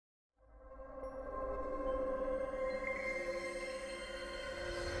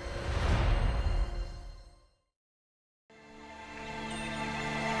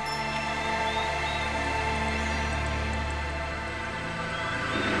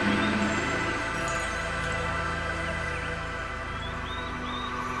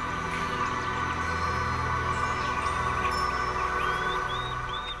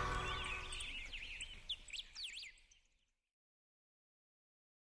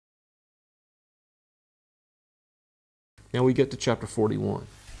Now we get to chapter 41.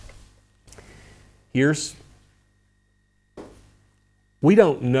 We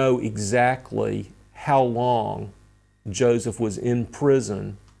don't know exactly how long Joseph was in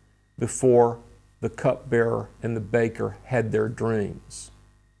prison before the cupbearer and the baker had their dreams.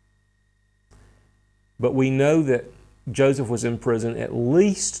 But we know that Joseph was in prison at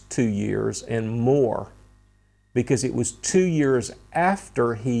least 2 years and more, because it was 2 years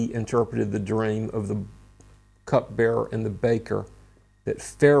after he interpreted the dream of the cupbearer and the baker that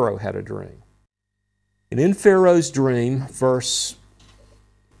Pharaoh had a dream. And in Pharaoh's dream, verse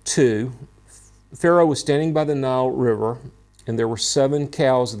 2, Pharaoh was standing by the Nile River, and there were 7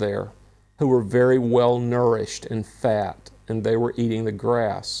 cows there who were very well nourished and fat, and they were eating the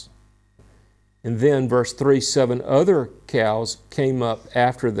grass. And then, verse 3, 7 other cows came up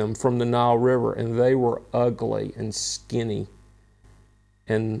after them from the Nile River, and they were ugly and skinny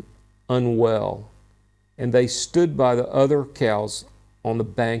and unwell. And they stood by the other cows on the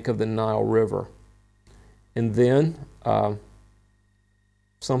bank of the Nile River. And then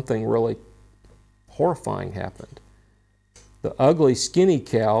something really horrifying happened. The ugly, skinny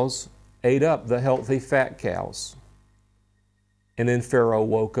cows ate up the healthy, fat cows. And then Pharaoh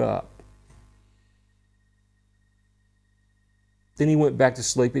woke up. Then he went back to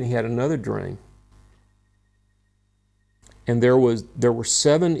sleep and he had another dream. And there were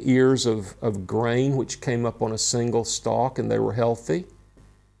 7 ears of grain which came up on a single stalk, and they were healthy.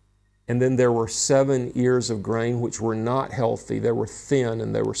 And then there were 7 ears of grain which were not healthy. They were thin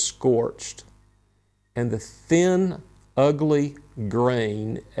and they were scorched. And the thin, ugly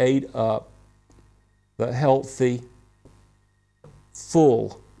grain ate up the healthy,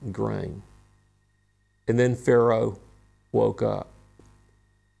 full grain. And then Pharaoh woke up.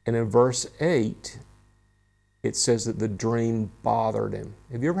 And in verse 8, it says that the dream bothered him.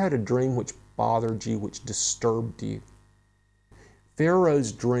 Have you ever had a dream which bothered you, which disturbed you?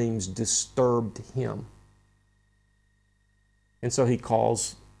 Pharaoh's dreams disturbed him. And so he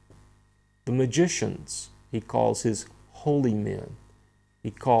calls the magicians. He calls his holy men. He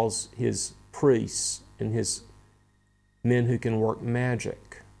calls his priests and his men who can work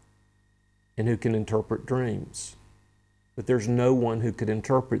magic and who can interpret dreams. But there's no one who could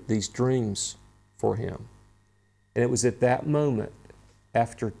interpret these dreams for him. And it was at that moment,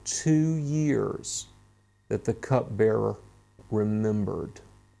 after 2 years, that the cupbearer remembered.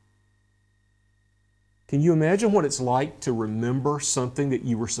 Can you imagine what it's like to remember something that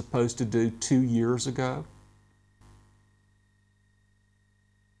you were supposed to do 2 years ago?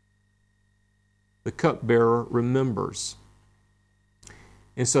 The cupbearer remembers.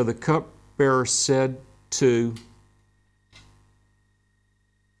 And so the cupbearer said to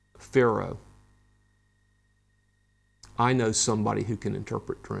Pharaoh, I know somebody who can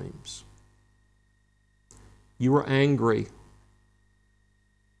interpret dreams. You were angry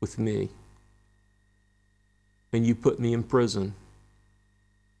with me, and you put me in prison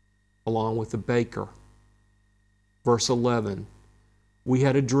along with the baker. Verse 11, we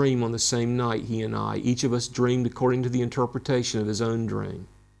had a dream on the same night, he and I. Each of us dreamed according to the interpretation of his own dream.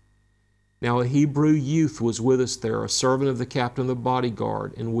 Now a Hebrew youth was with us there, a servant of the captain of the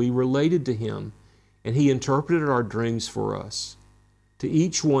bodyguard, and we related to him, and he interpreted our dreams for us. To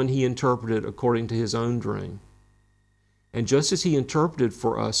each one he interpreted according to his own dream. And just as he interpreted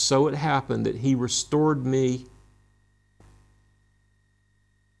for us, so it happened that he restored me.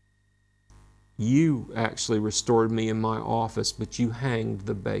 You actually restored me in my office, but you hanged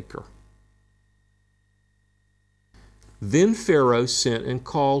the baker. Then Pharaoh sent and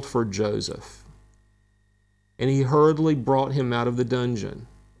called for Joseph, and he hurriedly brought him out of the dungeon.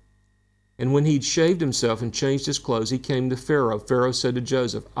 And when he'd shaved himself and changed his clothes, he came to Pharaoh. Pharaoh said to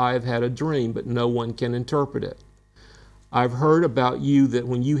Joseph, I have had a dream, but no one can interpret it. I've heard about you that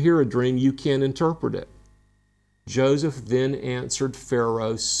when you hear a dream, you can't interpret it. Joseph then answered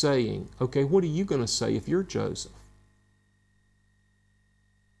Pharaoh, saying, okay, what are you going to say if you're Joseph?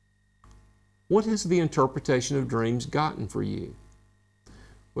 What has the interpretation of dreams gotten for you?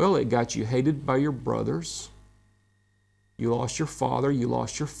 Well, it got you hated by your brothers. You lost your father, you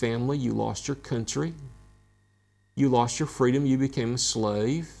lost your family, you lost your country. You lost your freedom, you became a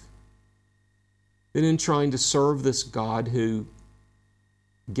slave. Then in trying to serve this God who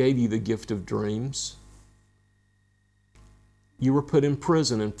gave you the gift of dreams, you were put in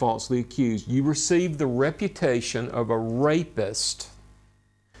prison and falsely accused. You received the reputation of a rapist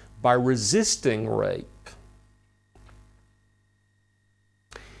by resisting rape.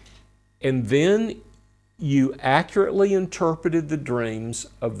 And then you accurately interpreted the dreams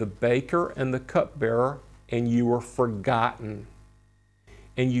of the baker and the cupbearer, and you were forgotten.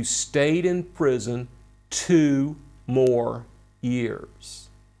 And you stayed in prison 2 more years.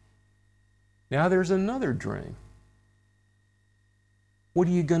 Now there's another dream. What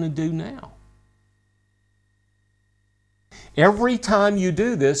are you going to do now? Every time you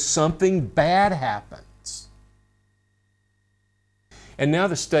do this, something bad happens. And now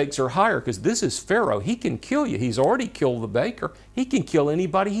the stakes are higher because this is Pharaoh. He can kill you. He's already killed the baker. He can kill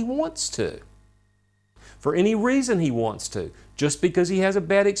anybody he wants to. For any reason he wants to. Just because he has a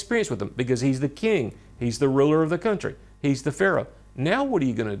bad experience with them. Because he's the king. He's the ruler of the country. He's the Pharaoh. Now what are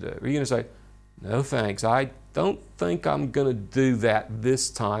you going to do? Are you going to say, no thanks, I don't think I'm going to do that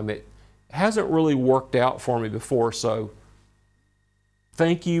this time. It hasn't really worked out for me before, so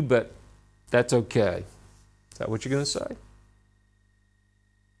thank you, but that's okay. Is that what you're going to say?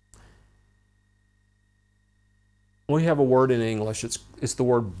 We have a word in English. It's the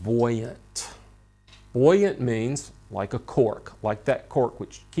word buoyant. Buoyant means like a cork, like that cork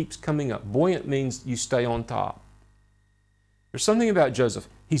which keeps coming up. Buoyant means you stay on top. There's something about Joseph.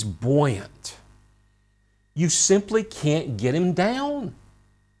 He's buoyant. You simply can't get him down.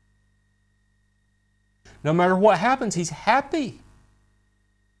 No matter what happens, he's happy.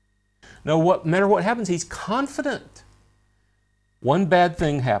 No matter what happens, he's confident. One bad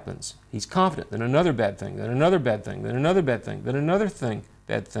thing happens. He's confident. Then another bad thing. Then another bad thing. Then another bad thing. Then another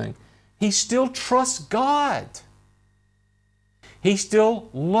bad thing. He still trusts God. He still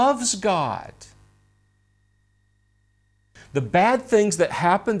loves God. The bad things that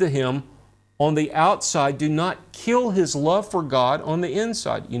happen to him on the outside do not kill his love for God on the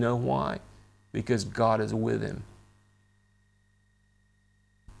inside. You know why? Because God is with him.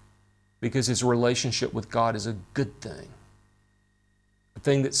 Because his relationship with God is a good thing. A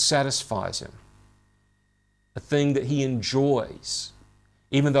thing that satisfies him. A thing that he enjoys.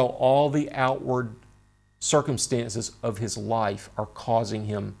 Even though all the outward circumstances of his life are causing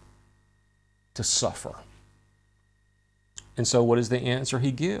him to suffer. And so what is the answer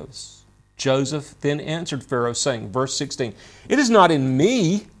he gives? Joseph then answered Pharaoh, saying, verse 16, "It is not in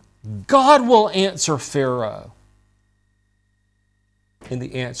me. God will answer Pharaoh." And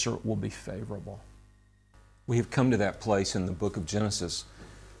the answer will be favorable. We have come to that place in the book of Genesis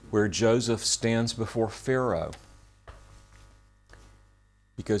where Joseph stands before Pharaoh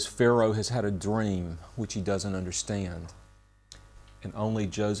because Pharaoh has had a dream which he doesn't understand. And only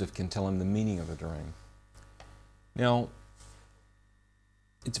Joseph can tell him the meaning of the dream. Now,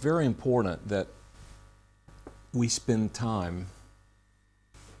 it's very important that we spend time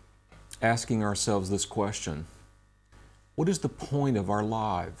asking ourselves this question. What is the point of our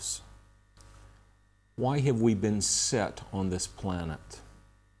lives? Why have we been set on this planet?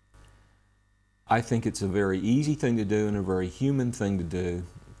 I think it's a very easy thing to do and a very human thing to do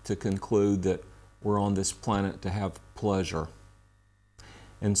to conclude that we're on this planet to have pleasure.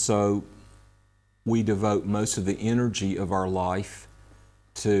 And so we devote most of the energy of our life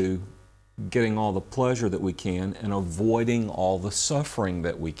to getting all the pleasure that we can and avoiding all the suffering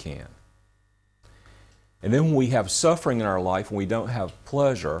that we can. And then when we have suffering in our life and we don't have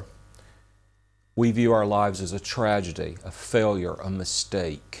pleasure, we view our lives as a tragedy, a failure, a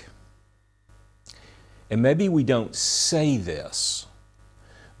mistake. And maybe we don't say this,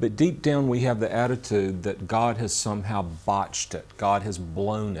 but deep down we have the attitude that God has somehow botched it. God has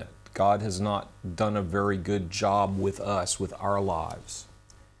blown it. God has not done a very good job with us, with our lives.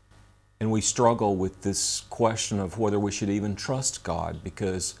 And we struggle with this question of whether we should even trust God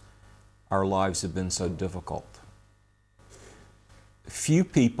because our lives have been so difficult. Few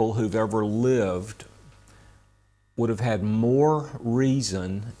people who've ever lived would have had more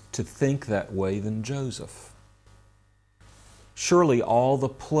reason to think that way than Joseph. Surely all the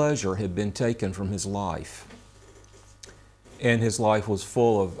pleasure had been taken from his life, and his life was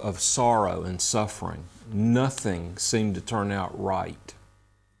full of sorrow and suffering. Nothing seemed to turn out right.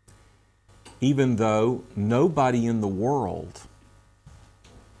 Even though nobody in the world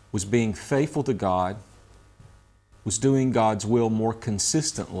was being faithful to God, was doing God's will more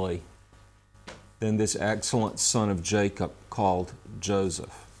consistently than this excellent son of Jacob called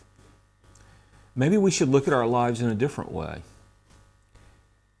Joseph. Maybe we should look at our lives in a different way.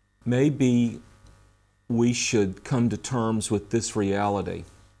 Maybe we should come to terms with this reality.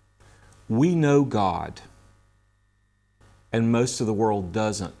 We know God, and most of the world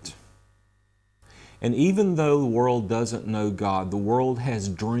doesn't. And even though the world doesn't know God, the world has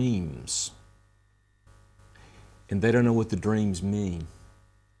dreams. And they don't know what the dreams mean.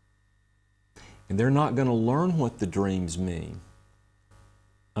 And they're not going to learn what the dreams mean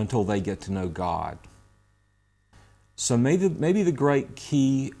until they get to know God. So maybe the great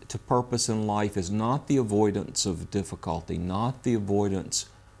key to purpose in life is not the avoidance of difficulty, not the avoidance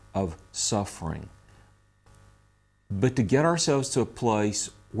of suffering, but to get ourselves to a place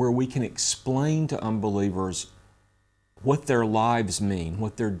where we can explain to unbelievers what their lives mean,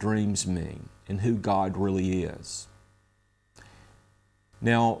 what their dreams mean, and who God really is.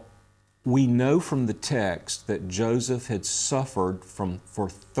 Now, we know from the text that Joseph had suffered for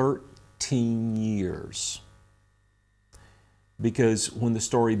 13 years. Because when the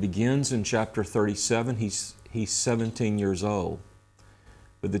story begins in chapter 37, he's 17 years old.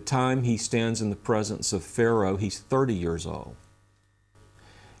 By the time he stands in the presence of Pharaoh, he's 30 years old.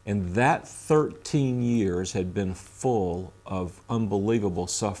 And that 13 years had been full of unbelievable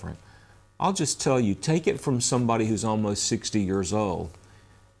suffering. I'll just tell you, take it from somebody who's almost 60 years old,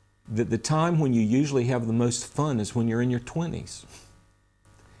 that the time when you usually have the most fun is when you're in your 20s.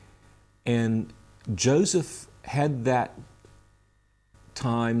 And Joseph had that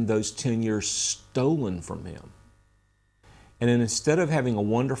time, those 10 years, stolen from him. And then instead of having a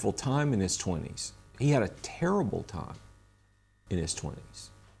wonderful time in his 20s, he had a terrible time in his 20s.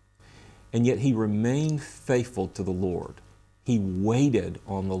 And yet he remained faithful to the Lord. He waited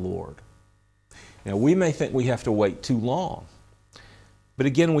on the Lord. Now, we may think we have to wait too long. But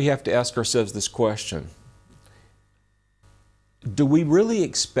again, we have to ask ourselves this question. Do we really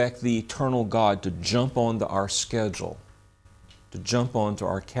expect the eternal God to jump onto our schedule, to jump onto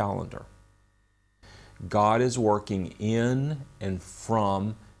our calendar? God is working in and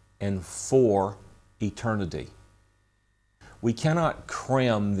from and for eternity. We cannot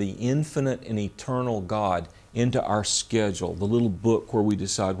cram the infinite and eternal God into our schedule, the little book where we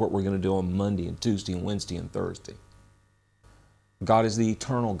decide what we're going to do on Monday and Tuesday and Wednesday and Thursday. God is the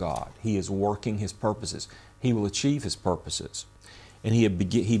eternal God. He is working His purposes. He will achieve His purposes. And He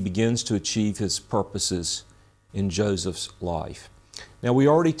begins to achieve His purposes in Joseph's life. Now, we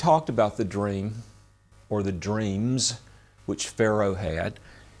already talked about the dream, or the dreams, which Pharaoh had.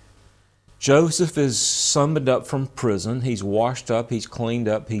 Joseph is summoned up from prison. He's washed up, he's cleaned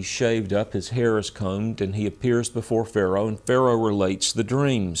up, he's shaved up, his hair is combed, and he appears before Pharaoh, and Pharaoh relates the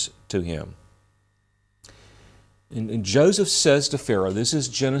dreams to him. And Joseph says to Pharaoh, this is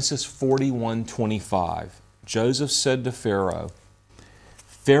Genesis 41:25. Joseph said to Pharaoh,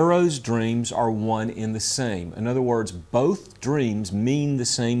 Pharaoh's dreams are one and the same. In other words, both dreams mean the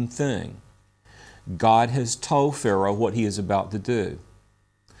same thing. God has told Pharaoh what he is about to do.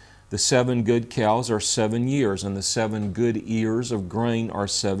 The 7 good cows are 7 years, and the 7 good ears of grain are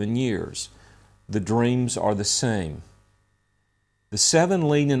 7 years. The dreams are the same. The 7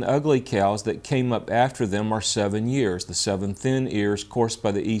 lean and ugly cows that came up after them are 7 years. The 7 thin ears, scorched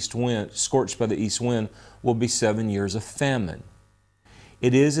by the east wind, will be 7 years of famine.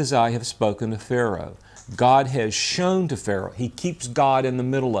 It is as I have spoken to Pharaoh. God has shown to Pharaoh. He keeps God in the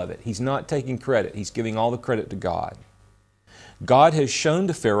middle of it. He's not taking credit. He's giving all the credit to God. God has shown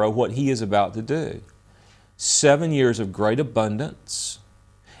to Pharaoh what he is about to do. 7 years of great abundance.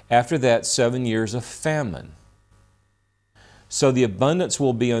 After that, 7 years of famine. So the abundance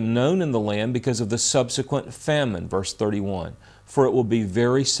will be unknown in the land because of the subsequent famine, verse 31, for it will be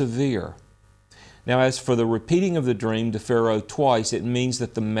very severe. Now, as for the repeating of the dream to Pharaoh twice, it means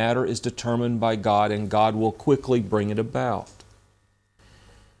that the matter is determined by God, and God will quickly bring it about.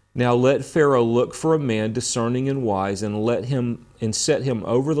 Now let Pharaoh look for a man discerning and wise, and set him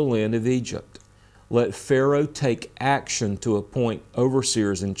over the land of Egypt. Let Pharaoh take action to appoint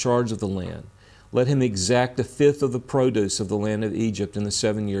overseers in charge of the land. Let him exact 1/5 of the produce of the land of Egypt in the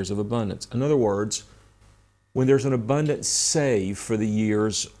 7 years of abundance. In other words, when there's an abundance, save for the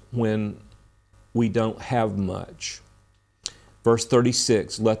years when we don't have much. Verse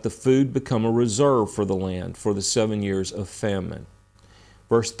 36, let the food become a reserve for the land for the 7 years of famine.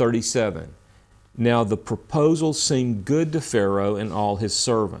 Verse 37, now the proposal seemed good to Pharaoh and all his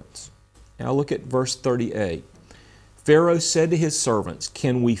servants. Now look at verse 38. Pharaoh said to his servants,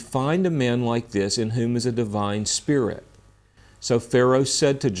 can we find a man like this in whom is a divine spirit? So Pharaoh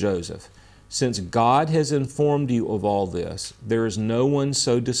said to Joseph, since God has informed you of all this, there is no one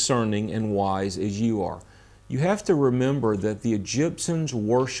so discerning and wise as you are. You have to remember that the Egyptians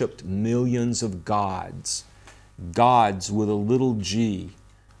worshipped millions of gods. Gods with a little g,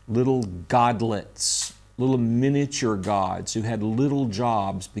 little godlets, little miniature gods who had little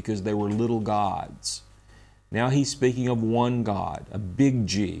jobs because they were little gods. Now he's speaking of one God, a big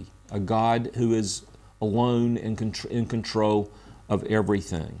G, a God who is alone and in control of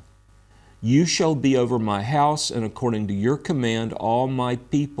everything. You shall be over my house, and according to your command, all my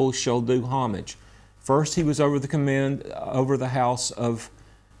people shall do homage. First, he was over the house of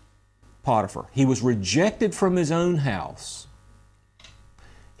Potiphar. He was rejected from his own house.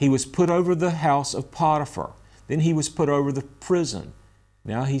 He was put over the house of Potiphar. Then he was put over the prison.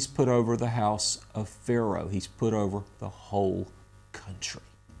 Now he's put over the house of Pharaoh. He's put over the whole country.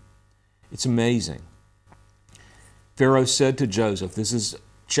 It's amazing. Pharaoh said to Joseph, this is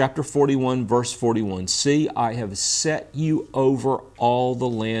chapter 41, verse 41, "See, I have set you over all the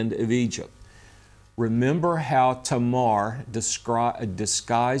land of Egypt." Remember how Tamar,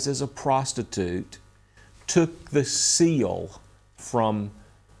 disguised as a prostitute, took the seal from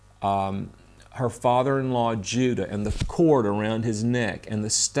her father-in-law Judah and the cord around his neck and the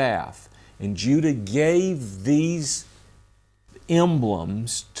staff. And Judah gave these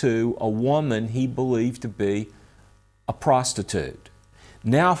emblems to a woman he believed to be a prostitute.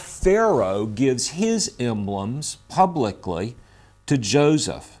 Now Pharaoh gives his emblems publicly to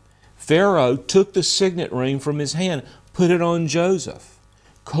Joseph. Pharaoh took the signet ring from his hand, put it on Joseph,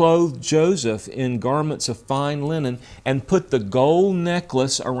 clothed Joseph in garments of fine linen, and put the gold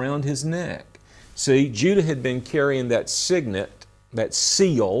necklace around his neck. See, Judah had been carrying that signet, that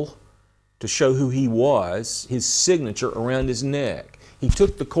seal, to show who he was, his signature around his neck. He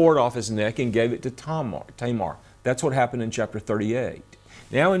took the cord off his neck and gave it to Tamar. That's what happened in chapter 38.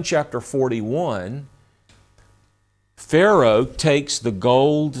 Now in chapter 41, Pharaoh takes the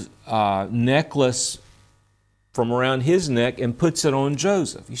gold necklace from around his neck and puts it on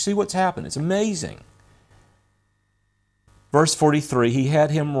Joseph. You see what's happened? It's amazing. Verse 43, he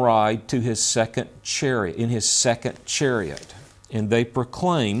had him ride to his second chariot, in his second chariot. And they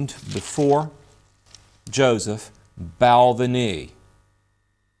proclaimed before Joseph, "Bow the knee."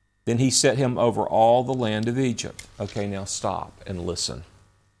 Then he set him over all the land of Egypt. Okay, now stop and listen.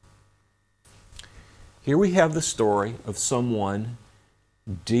 Here we have the story of someone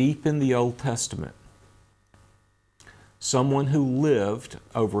deep in the Old Testament. Someone who lived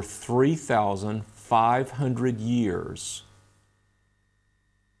over 3,500 years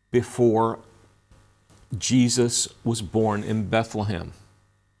before Jesus was born in Bethlehem.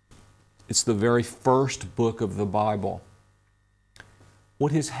 It's the very first book of the Bible.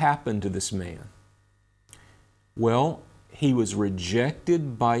 What has happened to this man? Well, he was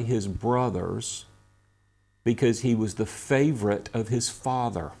rejected by his brothers because he was the favorite of his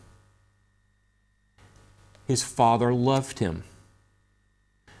father. His father loved him,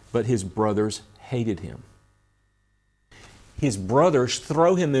 but his brothers hated him. His brothers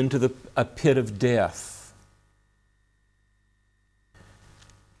throw him into a pit of death,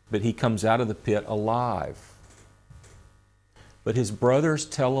 but he comes out of the pit alive. But his brothers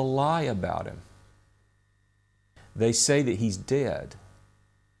tell a lie about him. They say that he's dead.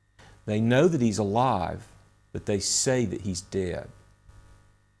 They know that he's alive, but they say that he's dead.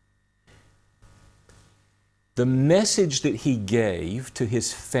 The message that he gave to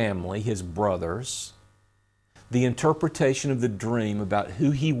his family, his brothers, the interpretation of the dream about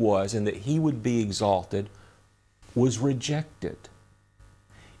who he was and that he would be exalted, was rejected.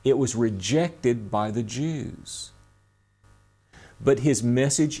 It was rejected by the Jews. But his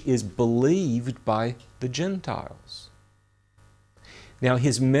message is believed by the Gentiles. Now,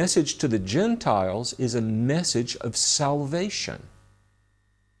 his message to the Gentiles is a message of salvation.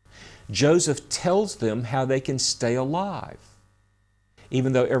 Joseph tells them how they can stay alive,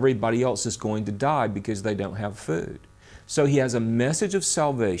 even though everybody else is going to die because they don't have food. So he has a message of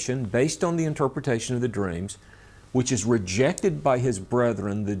salvation based on the interpretation of the dreams, which is rejected by his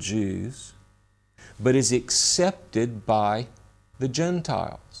brethren, the Jews, but is accepted by the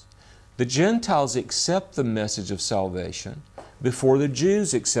Gentiles. The Gentiles accept the message of salvation before the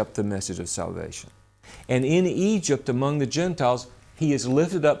Jews accept the message of salvation. And in Egypt, among the Gentiles, he is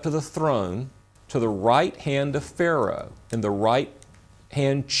lifted up to the throne, to the right hand of Pharaoh, in the right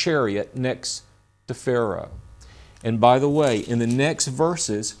hand chariot next to Pharaoh. And by the way, in the next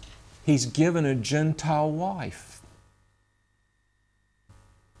verses, he's given a Gentile wife.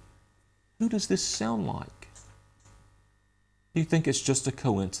 Who does this sound like? Do you think it's just a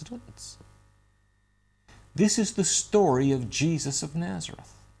coincidence? This is the story of Jesus of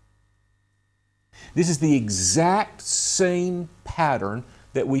Nazareth. This is the exact same pattern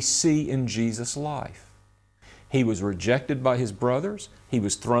that we see in Jesus' life. He was rejected by his brothers. He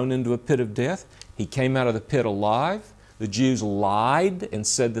was thrown into a pit of death. He came out of the pit alive. The Jews lied and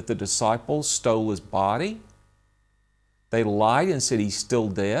said that the disciples stole his body. They lied and said he's still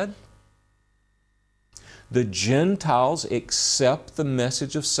dead. The Gentiles accept the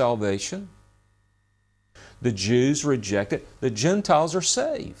message of salvation. The Jews reject it. The Gentiles are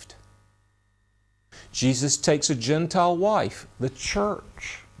saved. Jesus takes a Gentile wife, the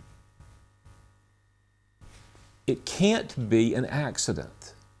church. It can't be an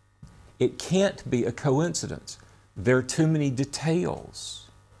accident. It can't be a coincidence. There are too many details.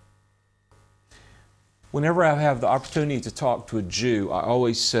 Whenever I have the opportunity to talk to a Jew, I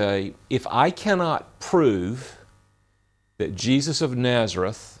always say, if I cannot prove that Jesus of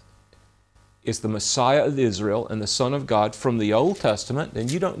Nazareth is the Messiah of Israel and the Son of God from the Old Testament, then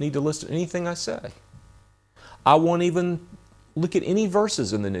you don't need to listen to anything I say. I won't even look at any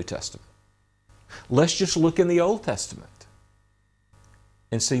verses in the New Testament. Let's just look in the Old Testament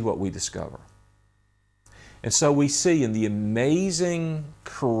and see what we discover. And so we see in the amazing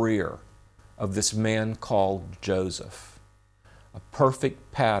career of this man called Joseph, a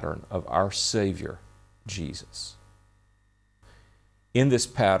perfect pattern of our Savior, Jesus. In this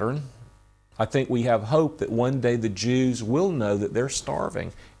pattern, I think we have hope that one day the Jews will know that they're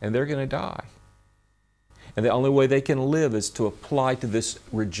starving and they're going to die. And the only way they can live is to apply to this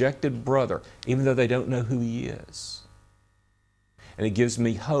rejected brother, even though they don't know who he is. And it gives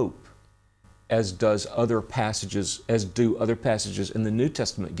me hope, as do other passages in the New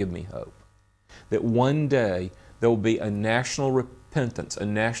Testament give me hope, that one day there will be a national repentance, a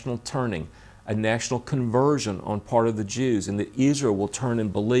national turning, a national conversion on part of the Jews, and that Israel will turn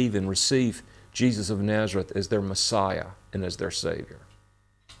and believe and receive Jesus of Nazareth as their Messiah and as their Savior.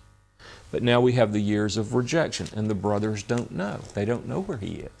 But now we have the years of rejection, and the brothers don't know. They don't know where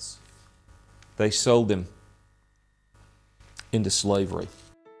he is. They sold him into slavery.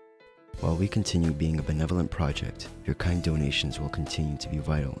 While we continue being a benevolent project, your kind donations will continue to be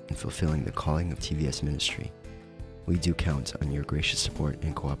vital in fulfilling the calling of TVS ministry. We do count on your gracious support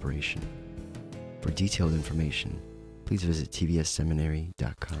and cooperation. For detailed information, please visit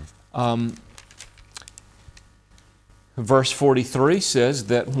tvsseminary.com. Verse 43 says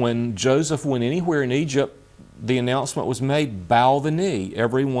that when Joseph went anywhere in Egypt, the announcement was made, bow the knee.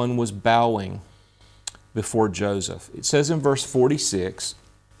 Everyone was bowing before Joseph. It says in verse 46,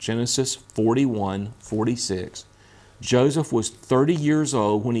 Genesis 41:46, Joseph was 30 years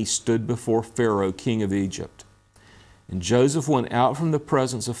old when he stood before Pharaoh, king of Egypt. And Joseph went out from the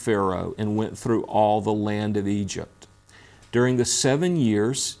presence of Pharaoh and went through all the land of Egypt. During the 7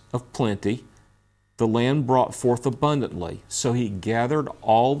 years of plenty, the land brought forth abundantly. So he gathered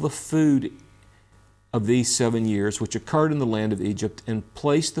all the food of these 7 years which occurred in the land of Egypt and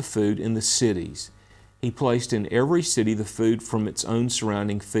placed the food in the cities. He placed in every city the food from its own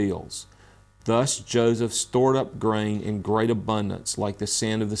surrounding fields. Thus Joseph stored up grain in great abundance, like the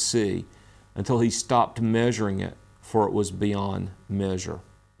sand of the sea, until he stopped measuring it, for it was beyond measure.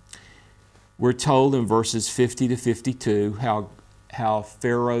 We're told in verses 50 to 52 how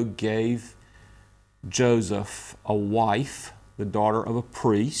Pharaoh gave Joseph a wife, the daughter of a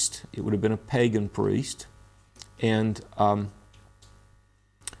priest. It would have been a pagan priest. And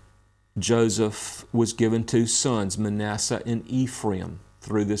Joseph was given 2 sons, Manasseh and Ephraim,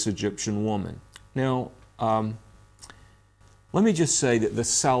 through this Egyptian woman. Now, let me just say that the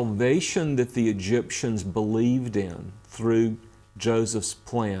salvation that the Egyptians believed in through Joseph's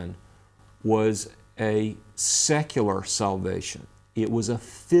plan was a secular salvation. It was a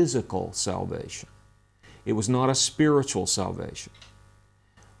physical salvation. It was not a spiritual salvation.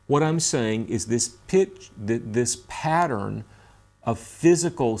 What I'm saying is this pattern of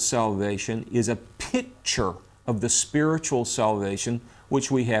physical salvation is a picture of the spiritual salvation which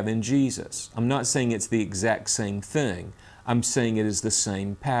we have in Jesus. I'm not saying it's the exact same thing. I'm saying it is the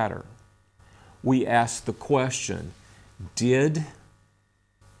same pattern. We ask the question, did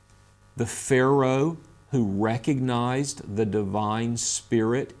the Pharaoh who recognized the divine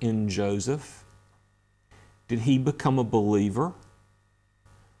spirit in Joseph, did he become a believer?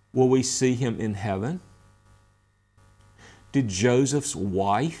 Will we see him in heaven? Did Joseph's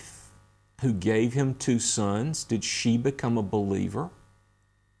wife, who gave him 2 sons, did she become a believer?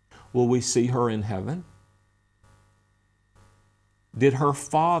 Will we see her in heaven? Did her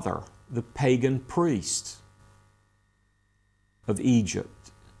father, the pagan priest of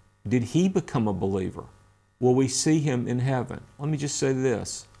Egypt, did he become a believer? Will we see him in heaven? Let me just say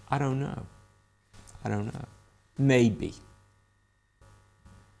this. I don't know. I don't know. Maybe.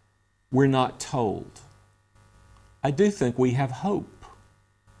 We're not told. I do think we have hope.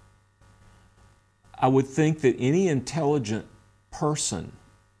 I would think that any intelligent person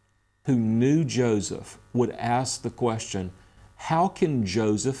who knew Joseph would ask the question, how can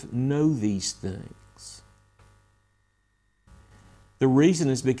Joseph know these things? The reason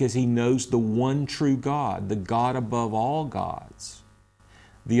is because he knows the one true God, the God above all gods.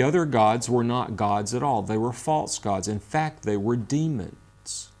 The other gods were not gods at all. They were false gods. In fact, they were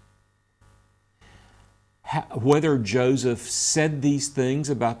demons. Whether Joseph said these things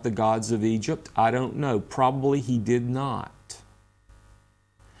about the gods of Egypt, I don't know. Probably he did not.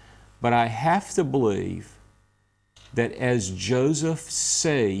 But I have to believe that as Joseph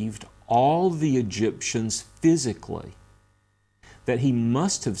saved all the Egyptians physically, that he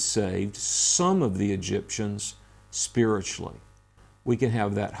must have saved some of the Egyptians spiritually. We can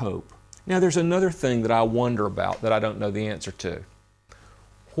have that hope. Now, there's another thing that I wonder about that I don't know the answer to.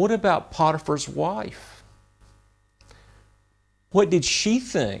 What about Potiphar's wife? What did she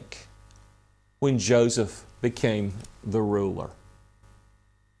think when Joseph became the ruler?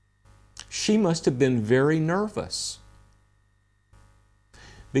 She must have been very nervous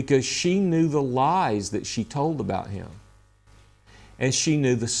because she knew the lies that she told about him, and she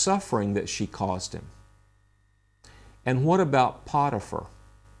knew the suffering that she caused him. And what about Potiphar?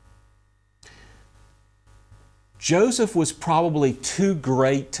 Joseph was probably too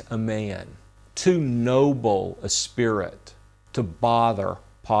great a man, too noble a spirit to bother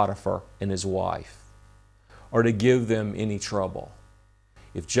Potiphar and his wife or to give them any trouble.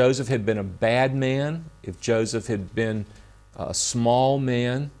 If Joseph had been a bad man, if Joseph had been a small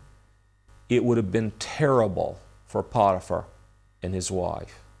man, it would have been terrible for Potiphar and his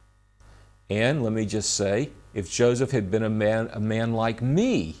wife. And let me just say, if Joseph had been a man like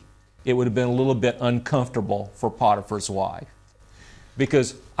me, it would have been a little bit uncomfortable for Potiphar's wife,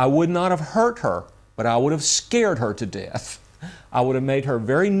 because I would not have hurt her, but I would have scared her to death. I would have made her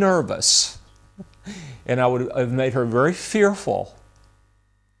very nervous, and I would have made her very fearful,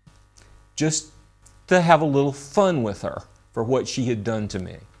 just to have a little fun with her for what she had done to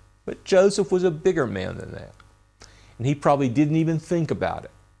me. But Joseph was a bigger man than that, and he probably didn't even think about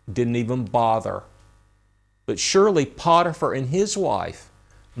it, didn't even bother. But surely Potiphar and his wife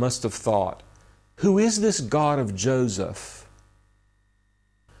must have thought, who is this God of Joseph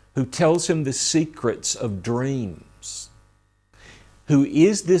who tells him the secrets of dreams? Who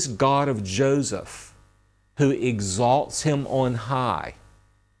is this God of Joseph who exalts him on high?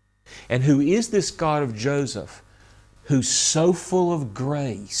 And who is this God of Joseph who's so full of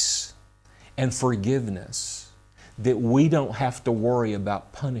grace and forgiveness that we don't have to worry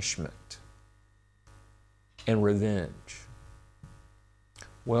about punishment and revenge?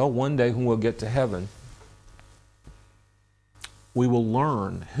 Well, one day when we'll get to heaven, we will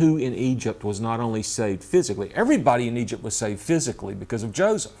learn who in Egypt was not only saved physically. Everybody in Egypt was saved physically because of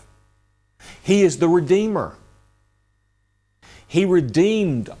Joseph. He is the Redeemer. He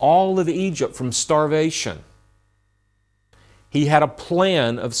redeemed all of Egypt from starvation. He had a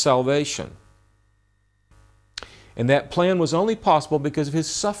plan of salvation. And that plan was only possible because of his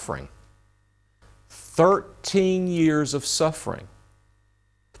suffering. 13 years of suffering.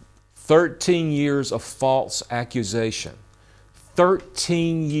 13 years of false accusation.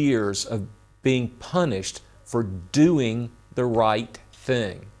 13 years of being punished for doing the right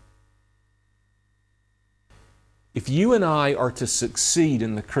thing. If you and I are to succeed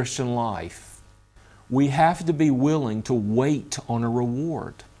in the Christian life, we have to be willing to wait on a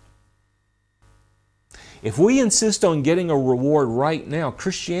reward. If we insist on getting a reward right now,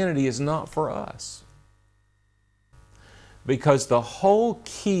 Christianity is not for us. Because the whole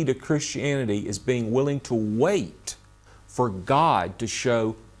key to Christianity is being willing to wait for God to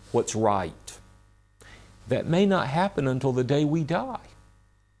show what's right. That may not happen until the day we die.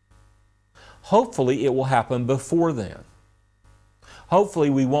 Hopefully it will happen before then. Hopefully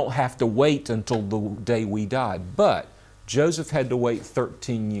we won't have to wait until the day we die. But Joseph had to wait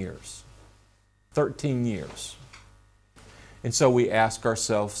 13 years. 13 years. And so we ask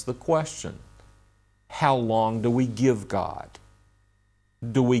ourselves the question, how long do we give God?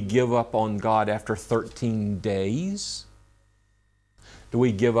 Do we give up on God after 13 days? Do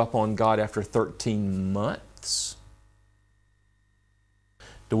we give up on God after 13 months?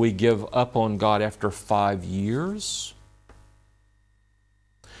 Do we give up on God after 5 years?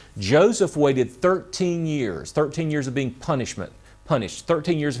 Joseph waited 13 years of being punished,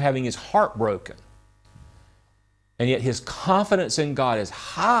 13 years of having his heart broken. And yet his confidence in God is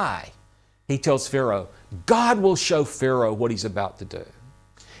high. He tells Pharaoh, God will show Pharaoh what he's about to do.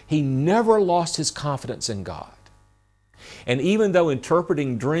 He never lost his confidence in God. And even though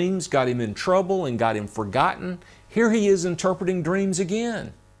interpreting dreams got him in trouble and got him forgotten, here he is interpreting dreams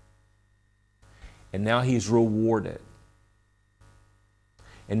again. And now he's rewarded.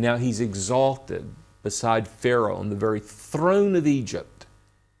 And now he's exalted beside Pharaoh on the very throne of Egypt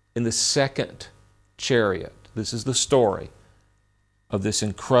in the second chariot. This is the story of this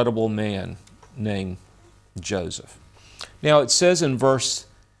incredible man named Joseph. Now it says in verse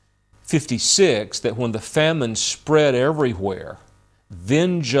 56 that when the famine spread everywhere,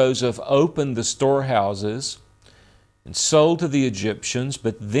 then Joseph opened the storehouses and sold to the Egyptians.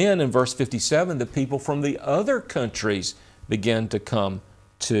 But then in verse 57, the people from the other countries began to come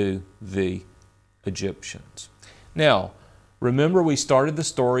to the Egyptians. Now, Remember, we started the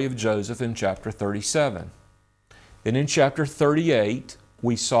story of Joseph in chapter 37. Then in chapter 38,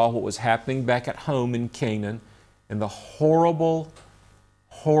 we saw what was happening back at home in Canaan and the horrible,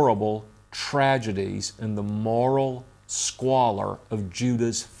 horrible tragedies and the moral squalor of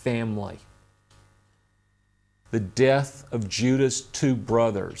Judah's family. The death of Judah's two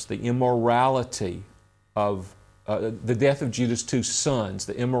brothers, the immorality of the death of Judah's two sons,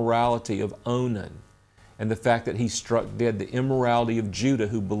 the immorality of Onan, and the fact that he struck dead, the immorality of Judah,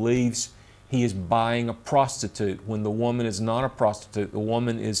 who believes he is buying a prostitute when the woman is not a prostitute, the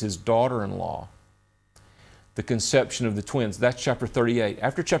woman is his daughter-in-law. The conception of the twins, that's chapter 38.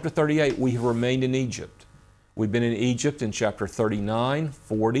 After chapter 38, we have remained in Egypt. We've been in Egypt in chapter 39,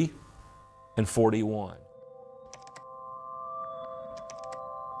 40, and 41.